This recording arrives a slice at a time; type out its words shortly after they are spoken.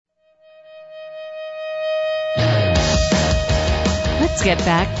Let's get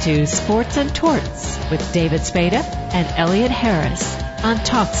back to Sports and Torts with David Spada and Elliot Harris on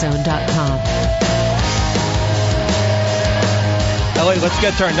TalkZone.com. Elliot, let's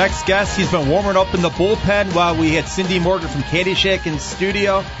get to our next guest. He's been warming up in the bullpen while we had Cindy Morgan from Caddyshack in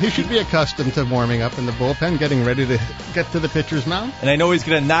studio. He should be accustomed to warming up in the bullpen, getting ready to get to the pitcher's mound. And I know he's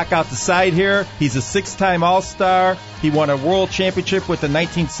going to knock out the side here. He's a six-time All-Star. He won a World Championship with the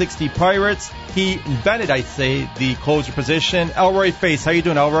 1960 Pirates. He invented, I'd say, the closer position. Elroy Face, how you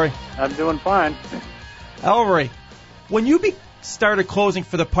doing, Elroy? I'm doing fine. Elroy, when you started closing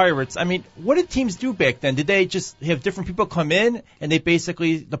for the Pirates, I mean, what did teams do back then? Did they just have different people come in and they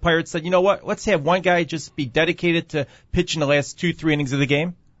basically, the Pirates said, you know what, let's have one guy just be dedicated to pitching the last 2-3 innings of the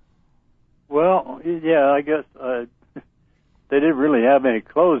game? Well, yeah, I guess they didn't really have any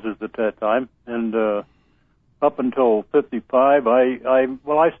closers at that time. And up until 55,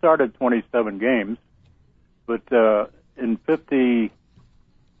 I started 27 games. But in 55,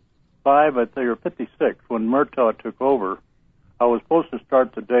 I think, or 56, when Murtaugh took over, I was supposed to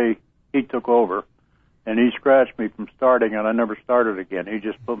start the day he took over, and he scratched me from starting, and I never started again. He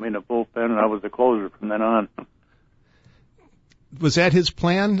just put me in the bullpen, and I was the closer from then on. Was that his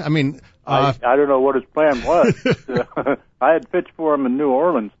plan? I mean, I don't know what his plan was. I had pitched for him in New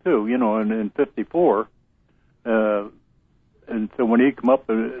Orleans, too, in 54. And so when he came up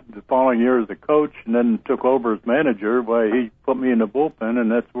the following year as a coach and then took over as manager, he put me in the bullpen,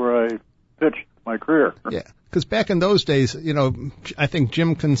 and that's where I pitched my career. Yeah. Because back in those days, I think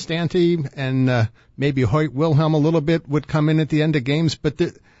Jim Constanti and maybe Hoyt Wilhelm a little bit would come in at the end of games, but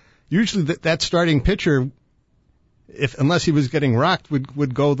usually that starting pitcher, unless he was getting rocked,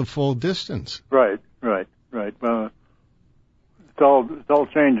 would go the full distance. Right. It's all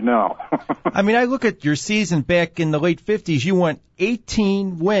changed now. I mean, I look at your season back in the late 50s. You won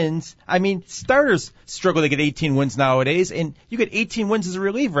 18 wins. I mean, starters struggle to get 18 wins nowadays, and you get 18 wins as a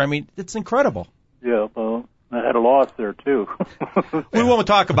reliever. I mean, it's incredible. Yeah, well, I had a loss there, too. We won't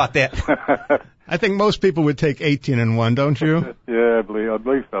talk about that. I think most people would take 18-1, don't you? Yeah, I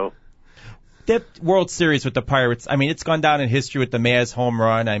believe so. That World Series with the Pirates, I mean, it's gone down in history with the Maz home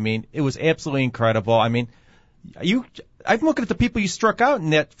run. I mean, it was absolutely incredible. I mean, I'm looking at the people you struck out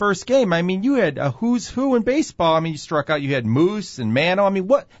in that first game. I mean, you had a who's who in baseball. I mean, you struck out. You had Moose and Mano. I mean,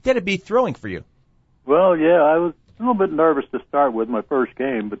 that'd be thrilling for you. Well, yeah, I was a little bit nervous to start with my first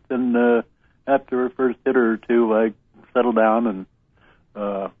game, but then after a first hit or two, I settled down, and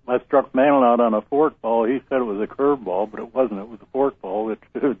I struck Mantle out on a fork ball. He said it was a curve ball, but it wasn't. It was a fork ball. It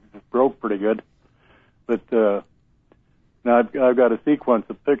broke pretty good. But now I've got a sequence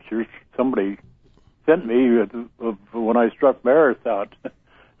of pictures somebody sent me of when I struck Maris out.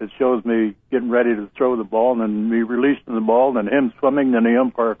 It shows me getting ready to throw the ball, and then me releasing the ball, and then him swimming, then the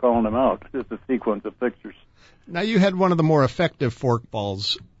umpire calling him out. Just a sequence of pictures. Now, you had one of the more effective fork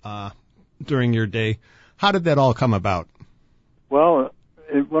balls during your day. How did that all come about? Well,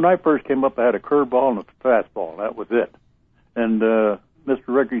 when I first came up, I had a curveball and a fastball. That was it. And Mr.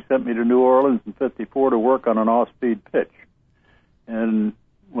 Rickey sent me to New Orleans in 54 to work on an off-speed pitch. And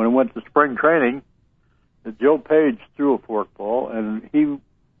when I went to spring training, Joe Page threw a forkball, and he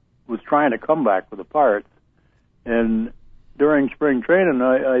was trying to come back with the Pirates. And during spring training,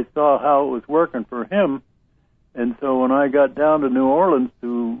 I saw how it was working for him. And so when I got down to New Orleans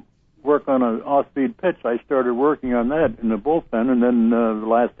to work on an off-speed pitch, I started working on that in the bullpen, and then the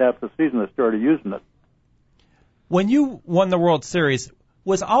last half of the season I started using it. When you won the World Series,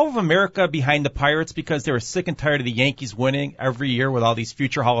 was all of America behind the Pirates because they were sick and tired of the Yankees winning every year with all these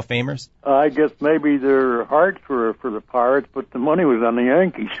future Hall of Famers? I guess maybe their hearts were for the Pirates, but the money was on the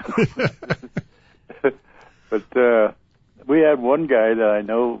Yankees. But we had one guy that I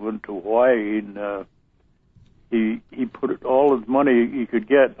know went to Hawaii, and he put all his money he could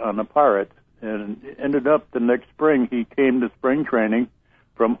get on the Pirates, and ended up the next spring he came to spring training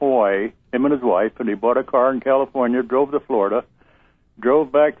from Hawaii, him and his wife, and he bought a car in California, drove to Florida,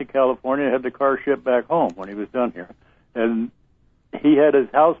 drove back to California, had the car shipped back home when he was done here. And he had his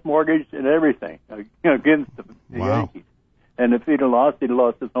house mortgaged and everything against the Yankees. And if he'd lost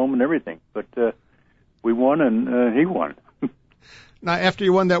his home and everything. But we won, and he won. Now, after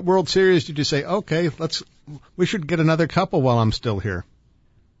you won that World Series, did you say, okay, we should get another couple while I'm still here?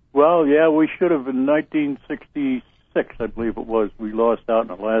 Well, yeah, we should have. In 1966, I believe it was, we lost out in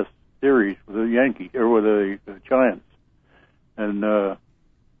the last series with the Yankees, or with the Giants. And that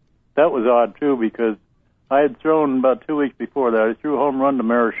was odd, too, because I had thrown about 2 weeks before that. I threw a home run to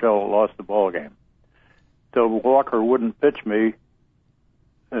Marichal, lost the ball game. So Walker wouldn't pitch me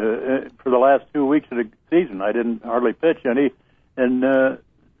for the last 2 weeks of the season. I didn't hardly pitch any. And the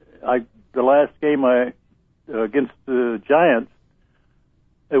last game against the Giants,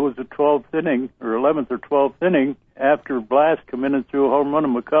 it was the 12th inning, or 11th or 12th inning, after Blast come in and threw a home run to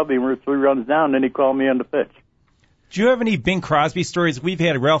McCovey, and we were 3 runs down, then he called me on the pitch. Do you have any Bing Crosby stories? We've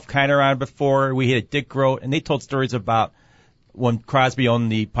had Ralph Kiner on before. We had Dick Groat, and they told stories about when Crosby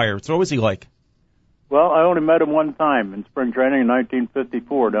owned the Pirates. What was he like? Well, I only met him one time in spring training in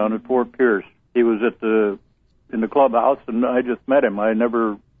 1954 down at Fort Pierce. He was in the clubhouse, and I just met him. I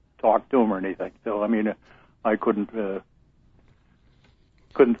never talked to him or anything. So, I mean, I couldn't say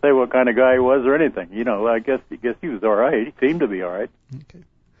what kind of guy he was or anything. You know, I guess he was all right. He seemed to be all right. Okay.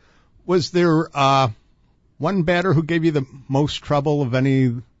 Was there one batter who gave you the most trouble of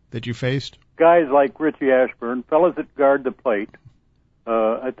any that you faced? Guys like Richie Ashburn, fellas that guard the plate.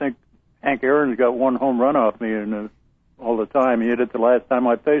 I think Hank Aaron's got 1 home run off me all the time. He hit it the last time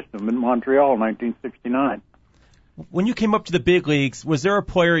I faced him in Montreal in 1969. When you came up to the big leagues, was there a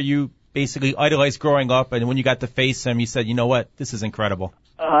player you basically idolized growing up, and when you got to face him, you said, you know what, this is incredible?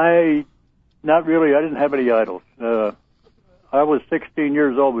 Not really. I didn't have any idols. I was 16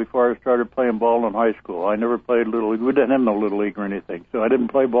 years old before I started playing ball in high school. I never played Little League. We didn't have no Little League or anything. So I didn't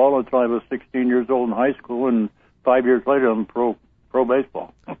play ball until I was 16 years old in high school, and 5 years later I'm pro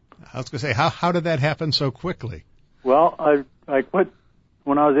baseball. I was going to say, how did that happen so quickly? Well, I quit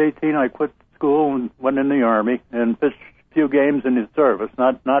when I was 18. I quit school and went in the Army and pitched a few games in the service,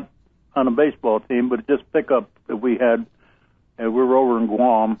 not on a baseball team, but just pickup that we had. We were over in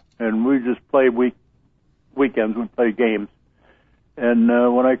Guam, and we just played weekends. We'd play games. And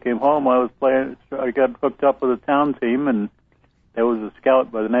when I came home, I got hooked up with a town team, and there was a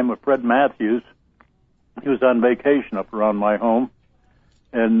scout by the name of Fred Matthews. He was on vacation up around my home.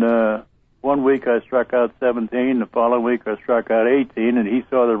 And one week I struck out 17, the following week I struck out 18, and he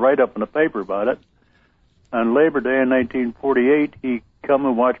saw the write-up in the paper about it. On Labor Day in 1948, he come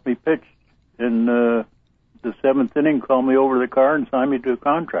and watched me pitch in the 7th inning, called me over the car, and signed me to a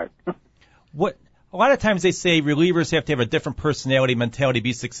contract. A lot of times they say relievers have to have a different personality, mentality to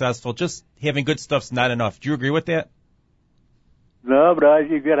be successful. Just having good stuff's not enough. Do you agree with that? No, but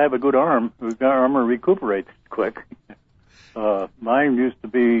you got to have a good arm. A good arm recuperates quick. Mine used to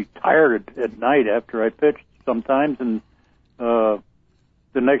be tired at night after I pitched sometimes, and the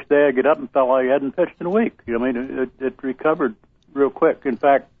next day I get up and felt like I hadn't pitched in a week. I mean, it recovered real quick. In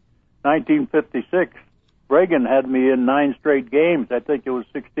fact, 1956, Reagan had me in 9 straight games. I think it was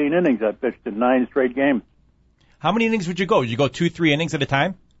 16 innings I pitched in 9 straight games. How many innings would you go? Would you go 2-3 innings at a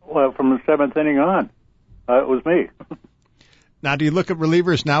time? Well, from the 7th inning on, it was me. Now, do you look at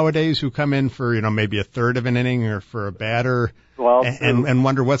relievers nowadays who come in for, maybe a third of an inning or for a batter and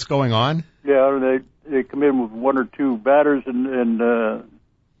wonder what's going on? Yeah, they come in with 1 or 2 batters, and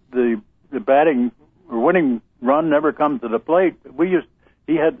the batting or winning run never comes to the plate.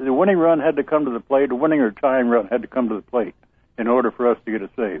 The winning run had to come to the plate. The winning or tying run had to come to the plate in order for us to get a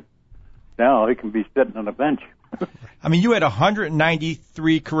save. Now he can be sitting on a bench. I mean, you had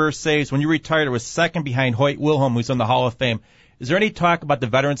 193 career saves. When you retired, it was second behind Hoyt Wilhelm, who's in the Hall of Fame. Is there any talk about the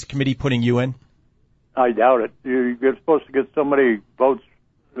Veterans Committee putting you in? I doubt it. You're supposed to get so many votes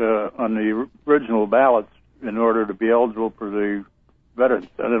on the original ballots in order to be eligible for the veterans.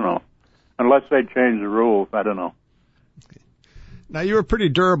 I don't know. Unless they change the rules, I don't know. Now, you were pretty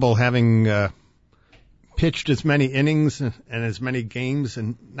durable, having pitched as many innings and as many games,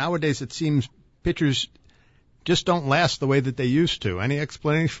 and nowadays it seems pitchers just don't last the way that they used to. Any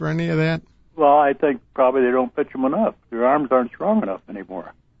explanation for any of that? Well, I think probably they don't pitch them enough. Their arms aren't strong enough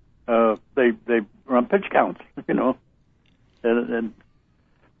anymore. They run pitch counts, And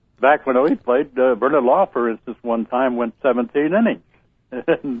back when we played, Bernard Law, for instance, one time went 17 innings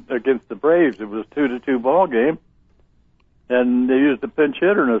against the Braves. It was a 2-2 ball game. And they used a pinch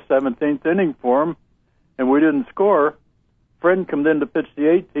hitter in the 17th inning for him, and we didn't score. Friend come in to pitch the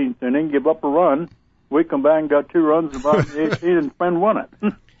 18th inning, give up a run. We come back and got 2 runs about the 18th, and Friend won it.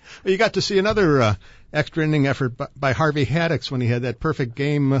 Well, you got to see another extra inning effort by Harvey Haddix when he had that perfect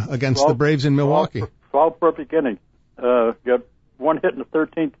game against the Braves in Milwaukee. 12 perfect innings. Got 1 hit in the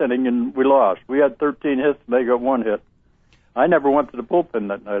 13th inning, and we lost. We had 13 hits, and they got 1 hit. I never went to the bullpen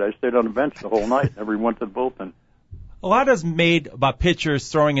that night. I stayed on the bench the whole night. Never went to the bullpen. A lot is made about pitchers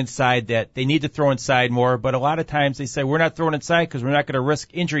throwing inside, that they need to throw inside more, but a lot of times they say we're not throwing inside because we're not going to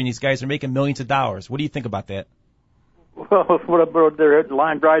risk injuring these guys. They're making millions of dollars. What do you think about that? Well, what their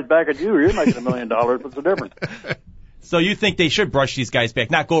line drives back at you, you're making $1 million. What's the difference? So you think they should brush these guys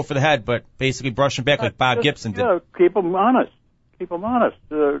back, not go for the head, but basically brush them back like Bob Gibson did? Yeah, keep them honest. Keep them honest.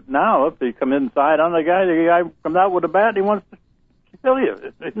 Now, if they come inside on the guy comes out with a bat, he wants to kill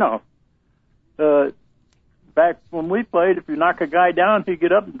you. No. Back when we played, if you knock a guy down, he'd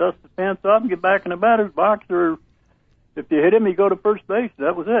get up and dust his pants off and get back in the batter's box, or if you hit him, you go to first base.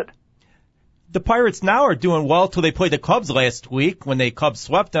 That was it. The Pirates now are doing well till they played the Cubs last week when the Cubs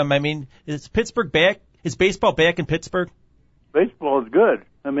swept them. I mean, is Pittsburgh back? Is baseball back in Pittsburgh? Baseball is good.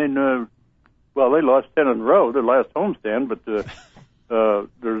 I mean, well, they lost 10 in a row, their last homestand, but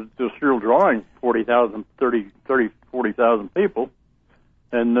they're still drawing 40,000 people.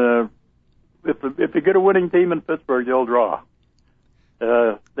 And if you get a winning team in Pittsburgh, they'll draw.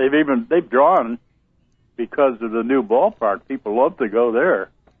 They've drawn because of the new ballpark. People love to go there,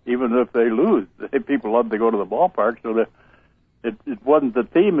 even if they lose. People love to go to the ballpark. So that it wasn't the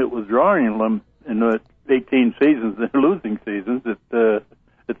team that was drawing them in the 18 seasons, the losing seasons.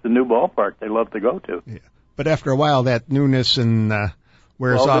 It's the new ballpark they love to go to. Yeah. But after a while, that newness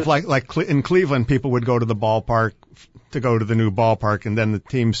wears off. Like in Cleveland, people would go to the ballpark to go to the new ballpark, and then the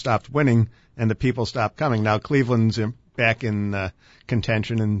team stopped winning and the people stopped coming. Now Cleveland's back in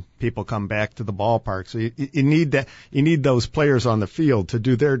contention, and people come back to the ballpark. So you need that. You need those players on the field to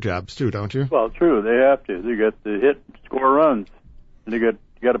do their jobs too, don't you? Well, true. They have to. They got to hit, score runs, and you got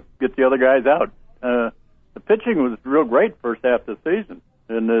to get the other guys out. The pitching was real great first half of the season,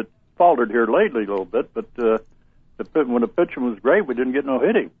 and it faltered here lately a little bit. But when the pitching was great, we didn't get no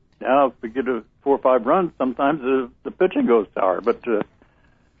hitting. Now, if we get 4 or 5 runs, sometimes the pitching goes sour. But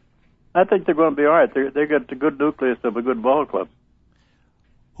I think they're going to be all right. They got the good nucleus of a good ball club.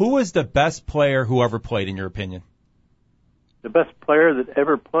 Who was the best player who ever played, in your opinion? The best player that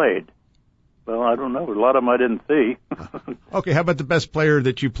ever played? Well, I don't know. A lot of them I didn't see. Okay, how about the best player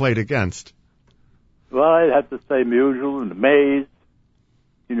that you played against? Well, I'd have to say Musial and Mays,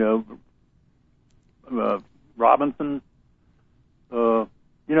 Robinson.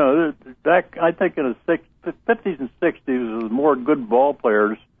 Back, I think in the 50s and 60s, there was more good ball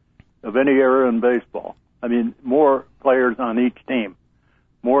players of any era in baseball. I mean, more players on each team,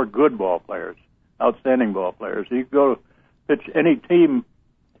 more good ball players, outstanding ball players. You could go pitch any team,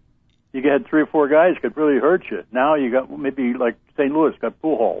 you had 3 or 4 guys could really hurt you. Now you got maybe like St. Louis got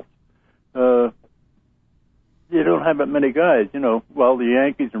Pujols. You don't have that many guys, Well, the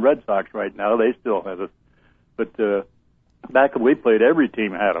Yankees and Red Sox right now, they still have it. But back when we played, every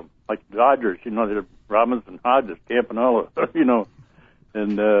team had them. Like the Dodgers, they had Robinson, Hodges, Campanella,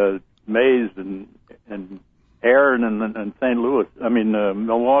 and Mays and Aaron and St. Louis.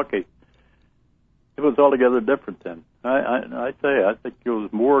 Milwaukee. It was altogether different then. I think there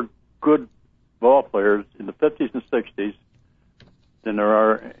was more good ball players in the 50s and 60s than there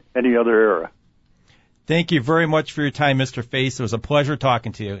are any other era. Thank you very much for your time, Mr. Face. It was a pleasure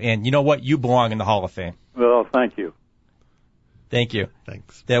talking to you. And you know what? You belong in the Hall of Fame. Well, thank you. Thank you.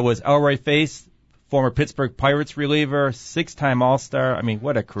 Thanks. That was Elroy Face, former Pittsburgh Pirates reliever, 6-time All-Star. I mean,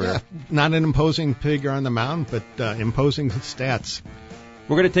 what a career. Yeah, not an imposing figure on the mound, but imposing stats.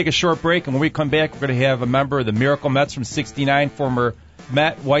 We're going to take a short break, and when we come back, we're going to have a member of the Miracle Mets from '69, former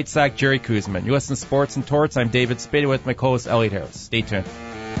Met White Sox Jerry Koosman. You listen to Sports and Torts. I'm David Spada with my co-host Elliot Harris. Stay tuned.